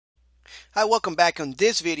Hi, welcome back. On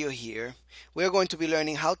this video here, we're going to be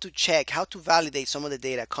learning how to check, how to validate some of the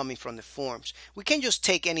data coming from the forms. We can't just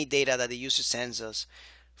take any data that the user sends us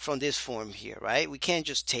from this form here, right? We can't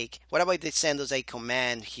just take, what about they send us a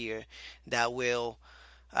command here that will,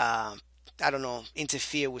 I don't know,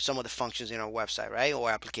 interfere with some of the functions in our website, right? Or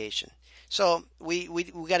application. So we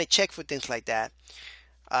got to check for things like that.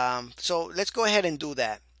 So let's go ahead and do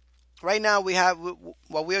that. Right now we have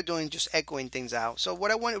what we are doing, just echoing things out. So what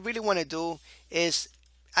I really want to do is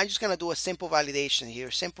I'm just going to do a simple validation here,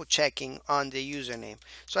 simple checking on the username.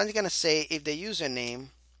 So I'm going to say if the username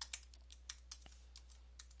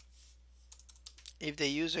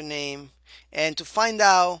and to find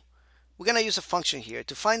out, we're going to use a function here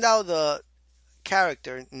to find out the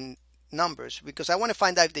character numbers, because I want to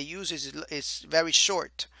find out if the user is very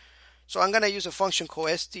short. So I'm going to use a function called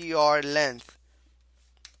strLength.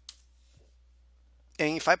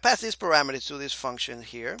 And if I pass this parameter to this function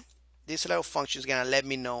here, this little function is going to let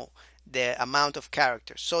me know the amount of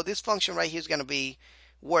characters. So this function right here is going to be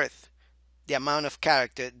worth the amount of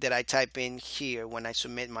character that I type in here when I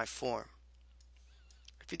submit my form.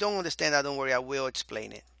 If you don't understand that, don't worry, I will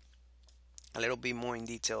explain it a little bit more in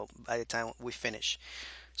detail by the time we finish.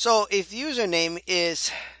 So if the username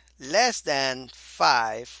is less than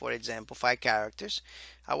 5, for example, 5 characters,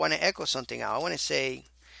 I want to echo something out. I want to say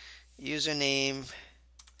username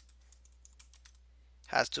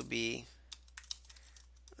has to be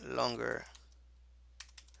longer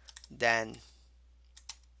than,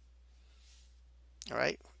 all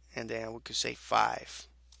right, and then we could say 5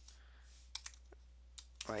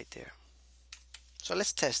 right there. So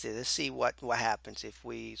let's test it. Let's see what happens if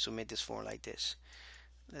we submit this form like this.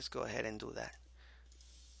 Let's go ahead and do that.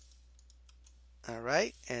 All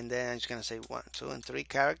right, and then I'm just gonna say 1, 2, and 3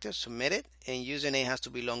 characters, submit it, and username has to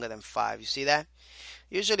be longer than 5. You see that?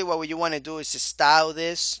 Usually what you want to do is to style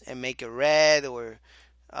this and make it red, or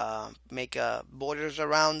make borders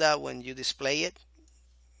around that when you display it.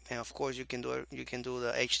 And of course you can do it, you can do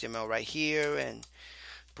the HTML right here and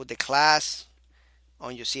put the class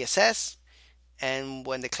on your CSS, and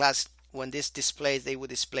when this displays, they will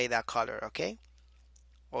display that color, okay,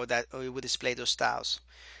 or it will display those styles.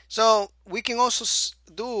 So we can also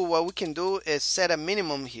do what we can do is set a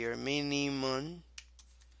minimum here, minimum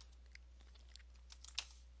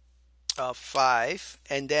of 5,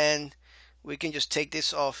 and then we can just take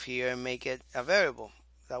this off here and make it a variable.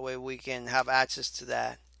 That way we can have access to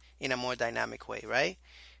that in a more dynamic way, right?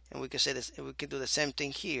 And we can say this, we can do the same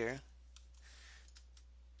thing here,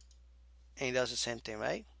 and it does the same thing,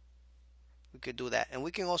 right? We could do that, and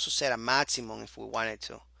we can also set a maximum if we wanted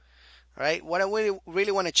to. All right, what I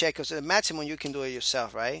really want to check is the maximum. You can do it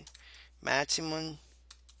yourself, right? Maximum,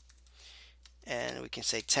 and we can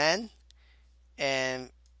say 10, and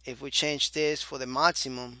if we change this for the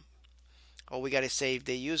maximum, all we got to say if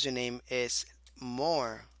the username is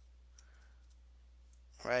more,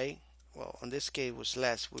 right? Well, in this case it was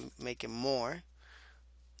less, we make it more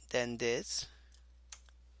than this.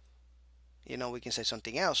 You know, we can say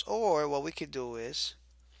something else, or what we could do is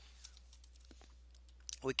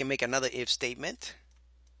we can make another if statement.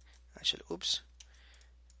 Actually, oops,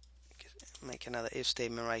 make another if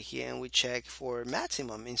statement right here, and we check for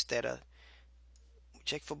maximum instead of, we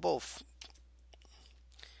check for both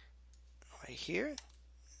right here.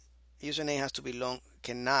 Username has to be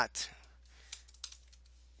cannot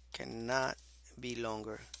be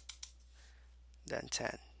longer than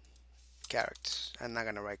 10 characters. I'm not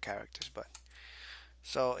gonna write characters, but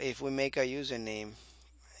so if we make a username,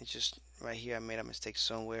 it's just right here I made a mistake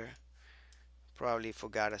somewhere, probably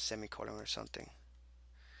forgot a semicolon or something.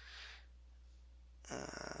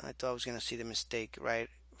 I thought I was gonna see the mistake right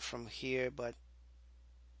from here, but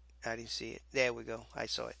I didn't see it. There we go, I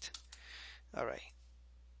saw it. All right,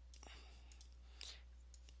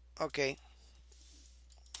 okay,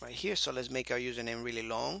 right here. So let's make our username really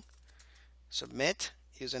long. Submit.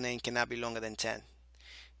 Username cannot be longer than 10.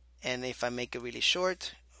 And if I make it really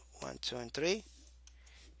short, 1, 2, and 3,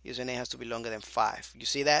 username has to be longer than 5. You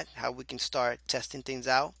see that? How we can start testing things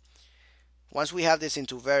out. Once we have this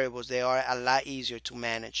into variables, they are a lot easier to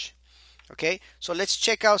manage. Okay, so let's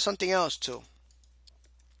check out something else too.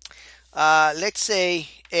 Let's say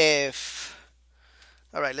if,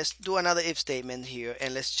 all right, let's do another if statement here,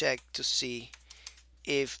 and let's check to see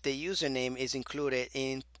if the username is included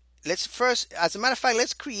in. Let's first, as a matter of fact,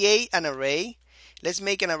 let's create an array. Let's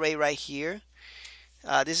make an array right here.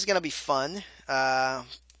 This is gonna be fun.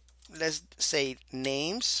 Let's say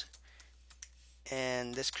names,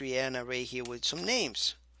 and let's create an array here with some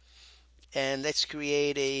names, and let's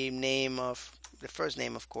create a name of, the first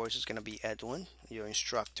name of course is going to be Edwin, your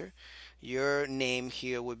instructor. Your name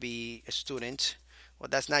here would be a student. Well,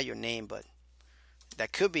 that's not your name, but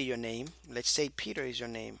that could be your name. Let's say Peter is your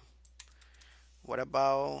name. What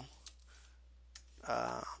about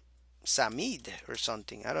uh, Samid or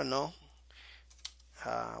something? I don't know.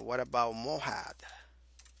 What about Mohad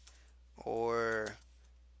or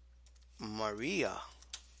Maria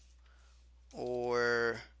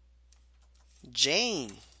or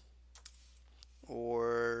Jane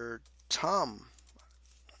or Tom?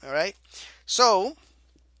 All right. So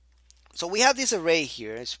we have this array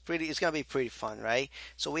here. It's gonna be pretty fun, right?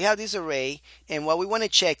 So we have this array, and what we want to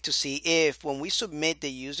check to see if when we submit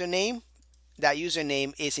the username, that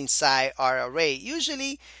username is inside our array.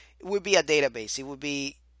 Usually it would be a database. It would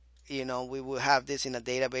be, we would have this in a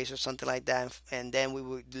database or something like that, and then we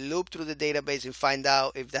would loop through the database and find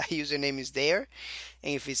out if that username is there.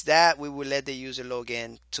 And if it's that, we will let the user log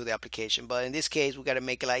in to the application. But in this case, we got to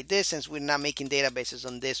make it like this, since we're not making databases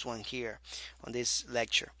on this one here, on this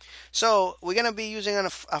lecture. So we're going to be using a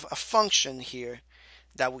function here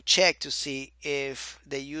that will check to see if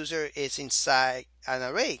the user is inside an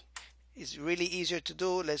array. It's really easier to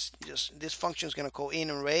do. This function is going to call in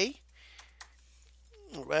array.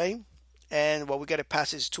 All right. And what we got to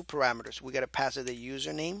pass is two parameters. We got to pass it the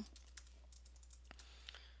username.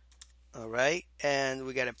 All right, and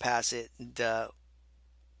we got to pass it the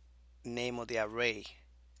name of the array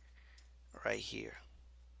right here.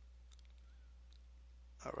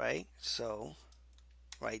 All right, so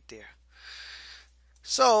right there.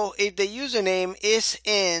 So if the username is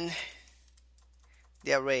in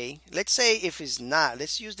the array, let's say if it's not,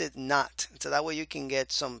 let's use the not, so that way you can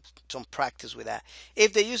get some practice with that.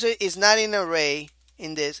 If the user is not in an array,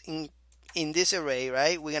 in this array,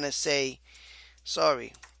 right, we're gonna say,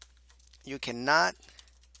 sorry, you cannot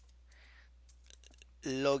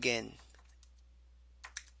log in.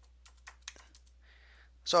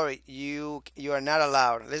 Sorry, you are not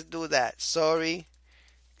allowed. Let's do that. Sorry,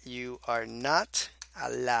 you are not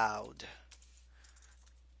allowed.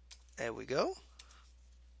 There we go.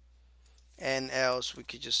 And else we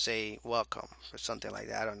could just say welcome or something like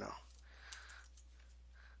that. I don't know.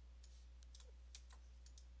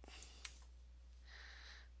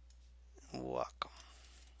 Welcome.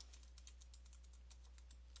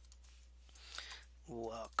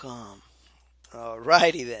 Welcome.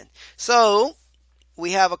 Alrighty then. So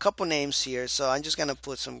we have a couple names here. So I'm just gonna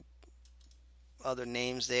put some other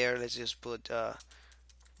names there. Let's just put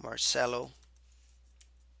Marcelo.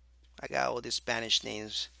 I got all these Spanish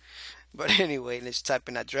names. But anyway, let's type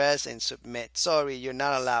an address and submit. Sorry, you're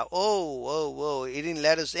not allowed. Oh, whoa, it didn't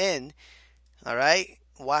let us in. All right.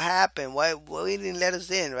 What happened? Why it didn't let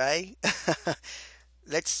us in, right?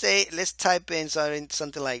 Let's type in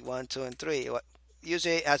something like 1, 2, and 3.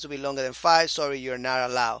 Usually it has to be longer than 5. Sorry, you're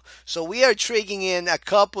not allowed. So we are triggering in a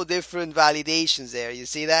couple different validations there. You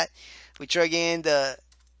see that? We trigger in the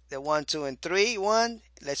 1, 2, and 3 one.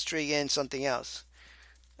 Let's trigger in something else.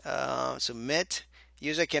 Submit.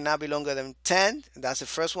 User cannot be longer than 10. That's the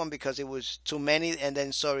first one because it was too many. And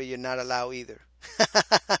then sorry, you're not allowed either.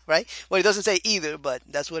 Right? Well, it doesn't say either, but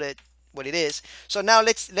that's what it is. So now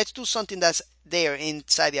let's do something that's there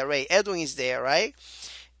inside the array. Edwin is there, right?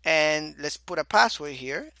 And let's put a password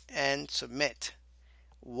here and submit.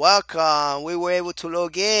 Welcome. We were able to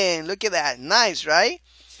log in. Look at that. Nice, right?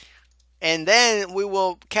 And then we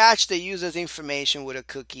will catch the user's information with a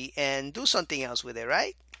cookie and do something else with it,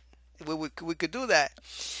 right? We could do that.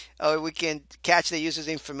 Or we can catch the user's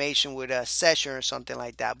information with a session or something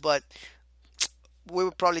like that. But we will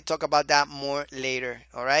probably talk about that more later.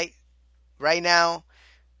 All right. Right now,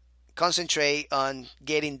 concentrate on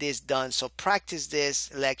getting this done. So practice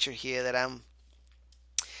this lecture here that I'm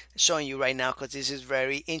showing you right now, because this is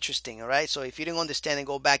very interesting. All right. So if you didn't understand it,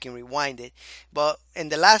 go back and rewind it. But in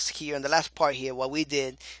the last part here, what we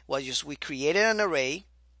did was just we created an array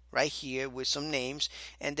right here with some names,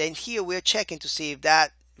 and then here we're checking to see if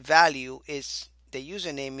that value is the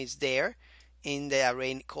username is there in the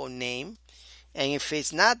array called name. And if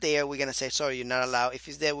it's not there, we're gonna say sorry, you're not allowed. If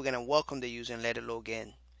it's there, we're gonna welcome the user and let it log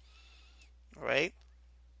in. All right.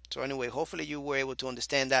 So anyway, hopefully you were able to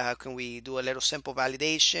understand that. How can we do a little simple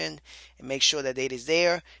validation and make sure that data is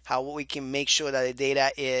there? How we can make sure that the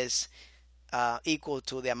data is equal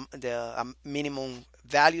to the minimum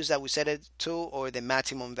values that we set it to, or the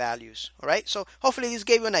maximum values. All right. So hopefully this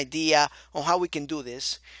gave you an idea on how we can do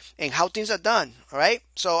this and how things are done. All right.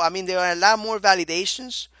 So I mean, there are a lot more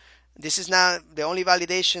validations. This is not the only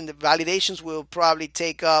validation. The validations will probably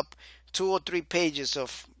take up 2 or 3 pages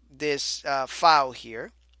of this file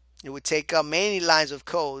here. It would take up many lines of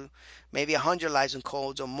code, maybe 100 lines of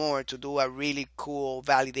code or more, to do a really cool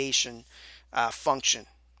validation function.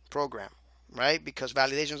 program, right? Because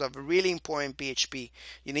validations are really important in PHP.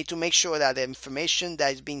 You need to make sure that the information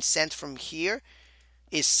that is being sent from here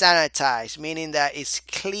is sanitized, meaning that it's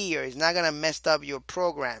clear. It's not gonna mess up your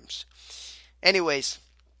programs. Anyways,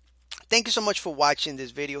 thank you so much for watching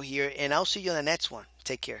this video here, and I'll see you in the next one.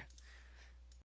 Take care.